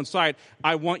wise in your own sight,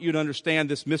 I want you to understand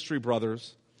this mystery,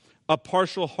 brothers. A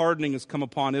partial hardening has come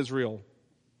upon Israel.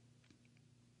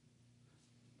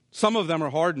 Some of them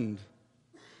are hardened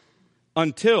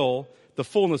until the the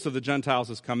fullness of the Gentiles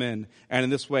has come in, and in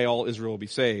this way all Israel will be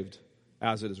saved,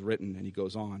 as it is written. And he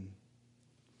goes on.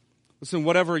 Listen,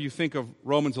 whatever you think of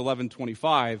Romans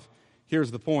 11:25, here's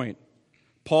the point.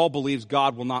 Paul believes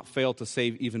God will not fail to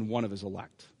save even one of his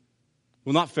elect.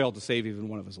 Will not fail to save even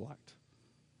one of his elect.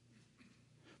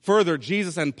 Further,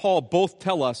 Jesus and Paul both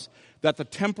tell us that the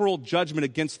temporal judgment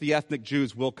against the ethnic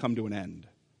Jews will come to an end.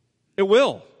 It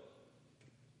will.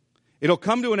 It'll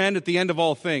come to an end at the end of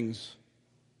all things.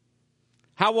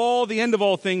 How all the end of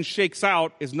all things shakes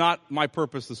out is not my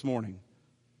purpose this morning.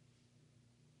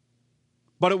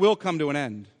 But it will come to an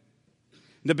end.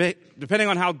 Depending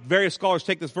on how various scholars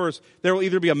take this verse, there will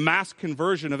either be a mass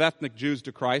conversion of ethnic Jews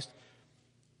to Christ,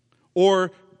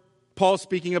 or Paul's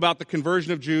speaking about the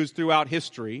conversion of Jews throughout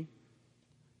history.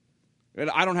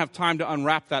 And I don't have time to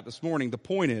unwrap that this morning. The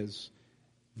point is,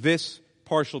 this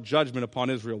partial judgment upon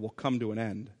Israel will come to an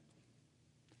end,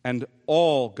 and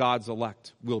all God's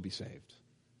elect will be saved.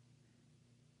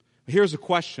 Here's a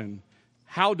question.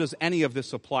 How does any of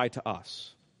this apply to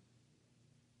us?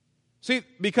 See,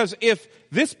 because if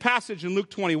this passage in Luke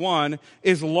 21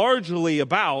 is largely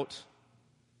about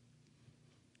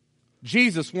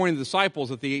Jesus warning the disciples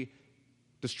that the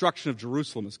destruction of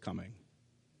Jerusalem is coming,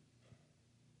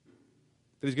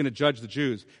 that he's going to judge the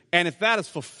Jews, and if that is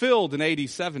fulfilled in AD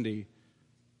 70,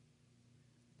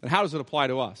 then how does it apply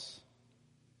to us?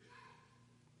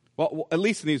 Well, at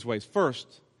least in these ways.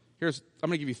 First, I'm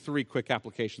going to give you 3 quick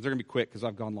applications. They're going to be quick because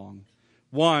I've gone long.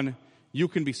 1, you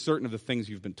can be certain of the things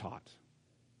you've been taught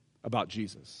about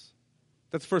Jesus.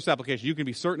 That's the first application. You can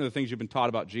be certain of the things you've been taught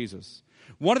about Jesus.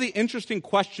 One of the interesting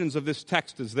questions of this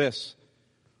text is this.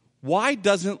 Why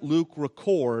doesn't Luke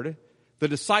record the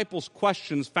disciples'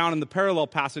 questions found in the parallel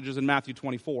passages in Matthew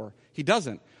 24? He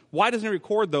doesn't. Why doesn't he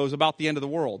record those about the end of the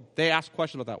world? They ask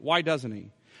questions about that. Why doesn't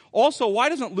he? Also, why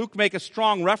doesn't Luke make a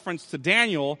strong reference to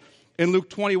Daniel in Luke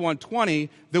 21:20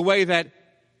 the way that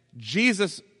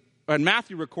Jesus and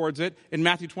Matthew records it in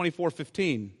Matthew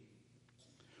 24:15?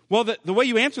 Well, the way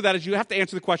you answer that is you have to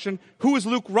answer the question, who is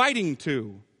Luke writing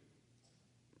to?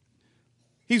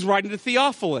 He's writing to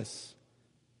Theophilus.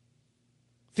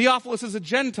 Theophilus is a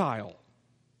Gentile.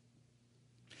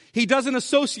 He doesn't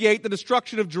associate the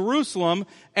destruction of Jerusalem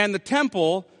and the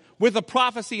temple with a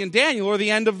prophecy in Daniel or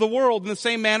the end of the world in the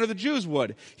same manner the Jews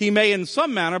would. He may in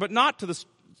some manner, but not to the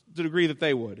degree that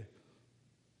they would.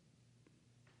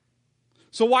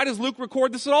 So why does Luke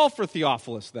record this at all for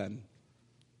Theophilus then?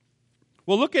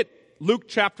 Well, look at Luke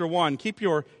chapter 1. Keep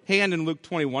your hand in Luke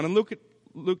 21 and look at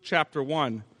Luke chapter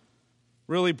 1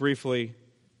 really briefly.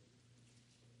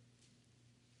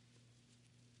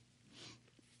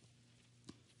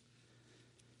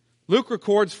 Luke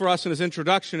records for us in his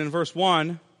introduction in verse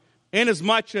 1,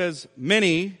 inasmuch as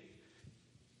many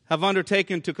have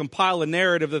undertaken to compile a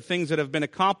narrative of the things that have been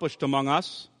accomplished among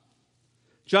us,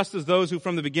 just as those who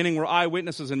from the beginning were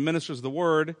eyewitnesses and ministers of the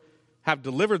word have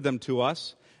delivered them to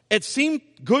us, it seemed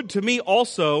good to me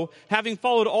also, having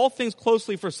followed all things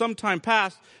closely for some time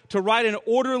past, to write an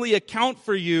orderly account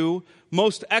for you,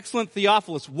 most excellent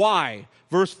Theophilus. Why?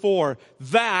 Verse 4,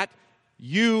 that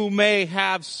you may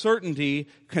have certainty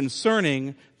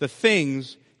concerning the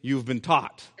things you've been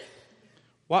taught.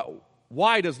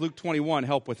 Why does Luke 21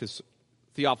 help with his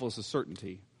Theophilus'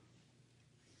 certainty?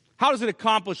 How does it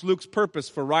accomplish Luke's purpose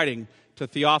for writing to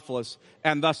Theophilus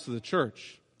and thus to the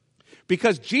church?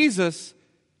 Because Jesus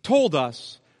told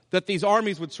us that these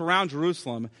armies would surround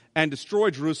Jerusalem and destroy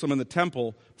Jerusalem and the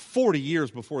temple 40 years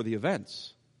before the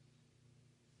events.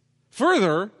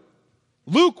 Further,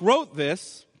 Luke wrote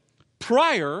this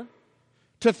prior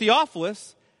to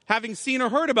Theophilus having seen or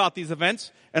heard about these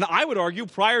events, and I would argue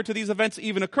prior to these events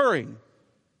even occurring.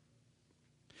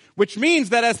 Which means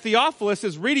that as Theophilus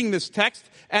is reading this text,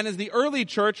 and as the early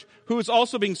church, who is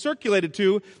also being circulated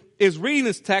to, is reading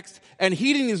this text and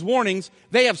heeding these warnings,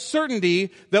 they have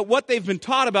certainty that what they've been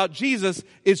taught about Jesus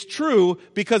is true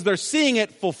because they're seeing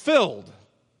it fulfilled.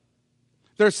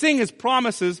 They're seeing his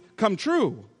promises come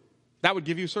true. That would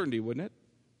give you certainty, wouldn't it?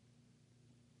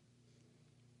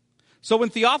 So when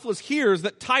Theophilus hears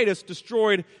that Titus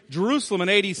destroyed Jerusalem in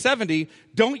AD 70,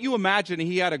 don't you imagine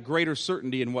he had a greater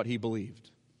certainty in what he believed?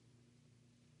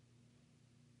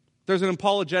 There's an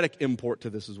apologetic import to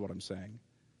this, is what I'm saying.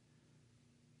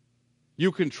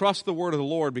 You can trust the word of the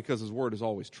Lord because his word is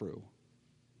always true.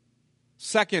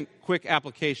 Second quick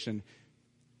application,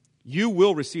 you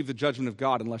will receive the judgment of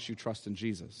God unless you trust in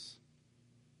Jesus.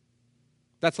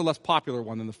 That's a less popular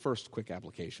one than the first quick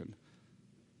application.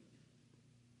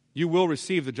 You will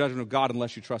receive the judgment of God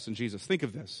unless you trust in Jesus. Think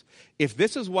of this. If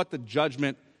this is what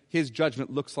his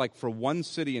judgment looks like for one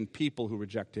city and people who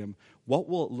reject him, what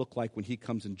will it look like when he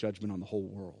comes in judgment on the whole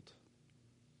world?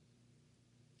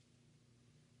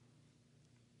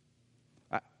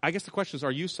 I guess the question is,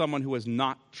 are you someone who has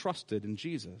not trusted in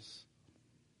Jesus?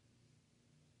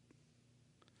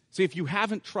 See, if you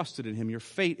haven't trusted in him, your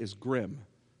fate is grim.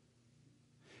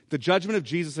 The judgment of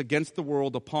Jesus against the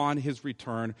world upon his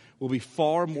return will be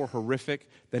far more horrific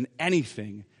than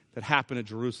anything that happened at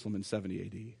Jerusalem in 70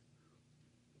 AD.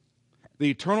 The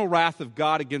eternal wrath of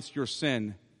God against your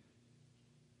sin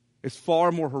is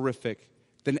far more horrific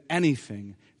than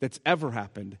anything that's ever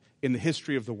happened in the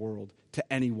history of the world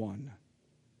to anyone.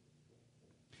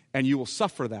 And you will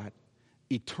suffer that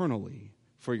eternally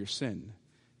for your sin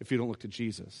if you don't look to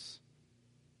Jesus.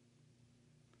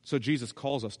 So Jesus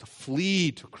calls us to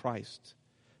flee to Christ.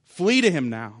 Flee to him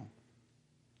now.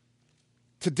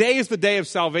 Today is the day of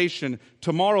salvation.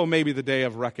 Tomorrow may be the day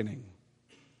of reckoning.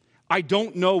 I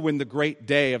don't know when the great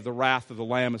day of the wrath of the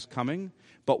Lamb is coming,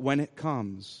 but when it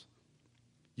comes,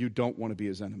 you don't want to be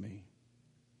his enemy.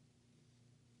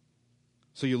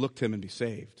 So you look to him and be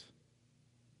saved.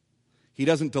 He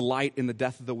doesn't delight in the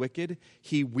death of the wicked.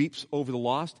 He weeps over the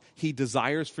lost. He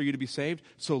desires for you to be saved.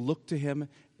 So look to him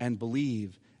and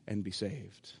believe and be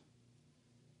saved.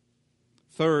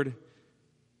 Third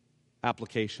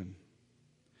application.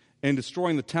 In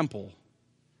destroying the temple,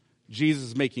 Jesus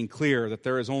is making clear that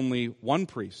there is only one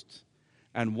priest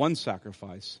and one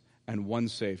sacrifice and one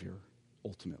Savior,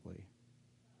 ultimately.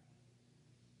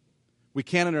 We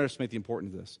can't underestimate the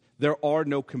importance of this. There are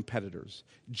no competitors.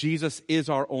 Jesus is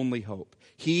our only hope.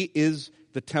 He is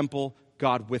the temple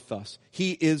God with us.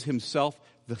 He is himself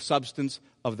the substance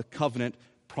of the covenant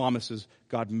promises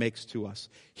God makes to us.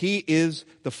 He is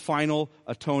the final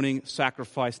atoning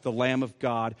sacrifice, the Lamb of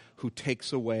God who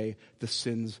takes away the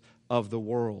sins of the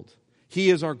world. He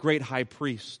is our great high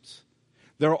priest.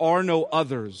 There are no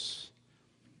others.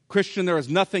 Christian, there is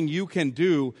nothing you can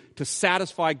do to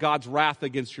satisfy God's wrath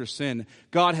against your sin.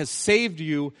 God has saved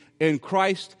you in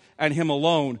Christ and him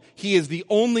alone. He is the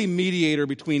only mediator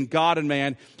between God and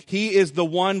man. He is the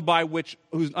one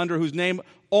under whose name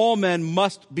all men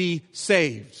must be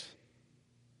saved.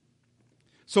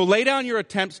 So lay down your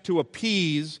attempts to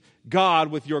appease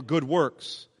God with your good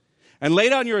works, and lay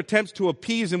down your attempts to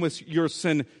appease him with your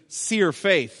sincere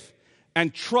faith,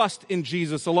 and trust in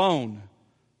Jesus alone.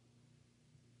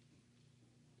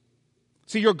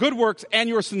 See, your good works and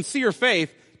your sincere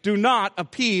faith do not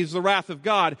appease the wrath of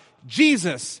God.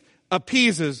 Jesus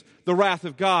appeases the wrath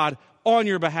of God on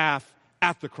your behalf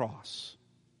at the cross.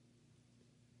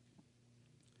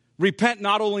 Repent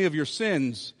not only of your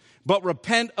sins, but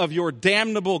repent of your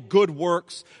damnable good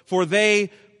works, for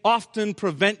they often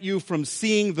prevent you from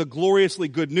seeing the gloriously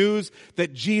good news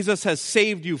that Jesus has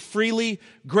saved you freely,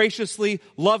 graciously,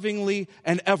 lovingly,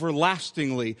 and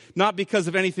everlastingly. Not because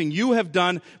of anything you have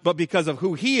done, but because of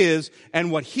who he is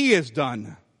and what he has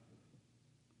done,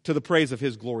 to the praise of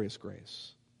his glorious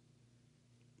grace.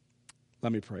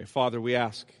 Let me pray. Father, we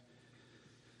ask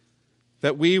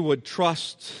that we would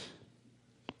trust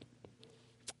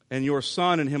in your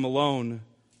Son and him alone,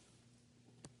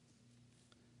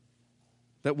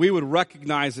 that we would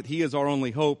recognize that he is our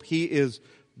only hope. He is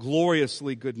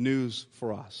gloriously good news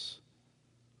for us.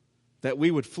 That we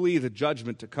would flee the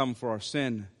judgment to come for our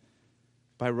sin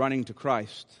by running to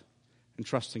Christ and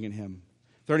trusting in him.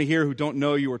 If there are any here who don't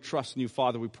know you or trust in you,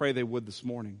 Father, we pray they would this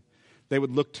morning. They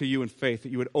would look to you in faith,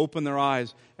 that you would open their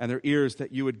eyes and their ears,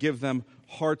 that you would give them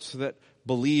hearts that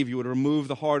believe. You would remove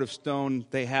the heart of stone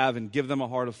they have and give them a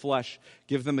heart of flesh.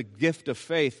 Give them a gift of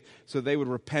faith so they would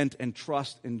repent and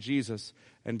trust in Jesus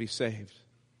and be saved.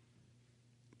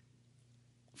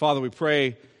 Father, we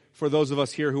pray for those of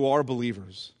us here who are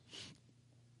believers,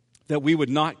 that we would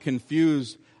not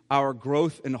confuse our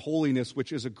growth in holiness,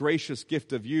 which is a gracious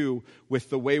gift of you, with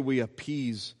the way we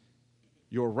appease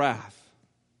your wrath.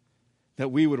 That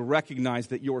we would recognize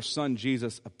that your Son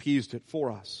Jesus appeased it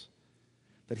for us.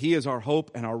 That he is our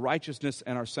hope and our righteousness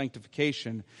and our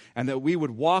sanctification, and that we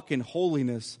would walk in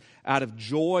holiness out of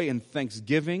joy and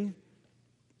thanksgiving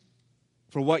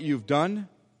for what you've done,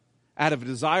 out of a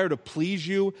desire to please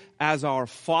you as our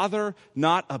Father,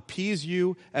 not appease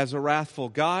you as a wrathful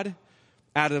God,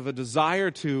 out of a desire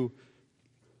to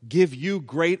give you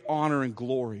great honor and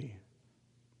glory,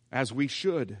 as we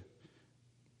should,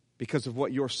 because of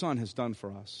what your Son has done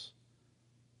for us.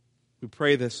 We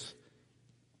pray this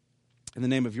in the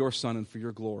name of your Son and for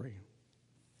your glory.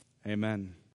 Amen.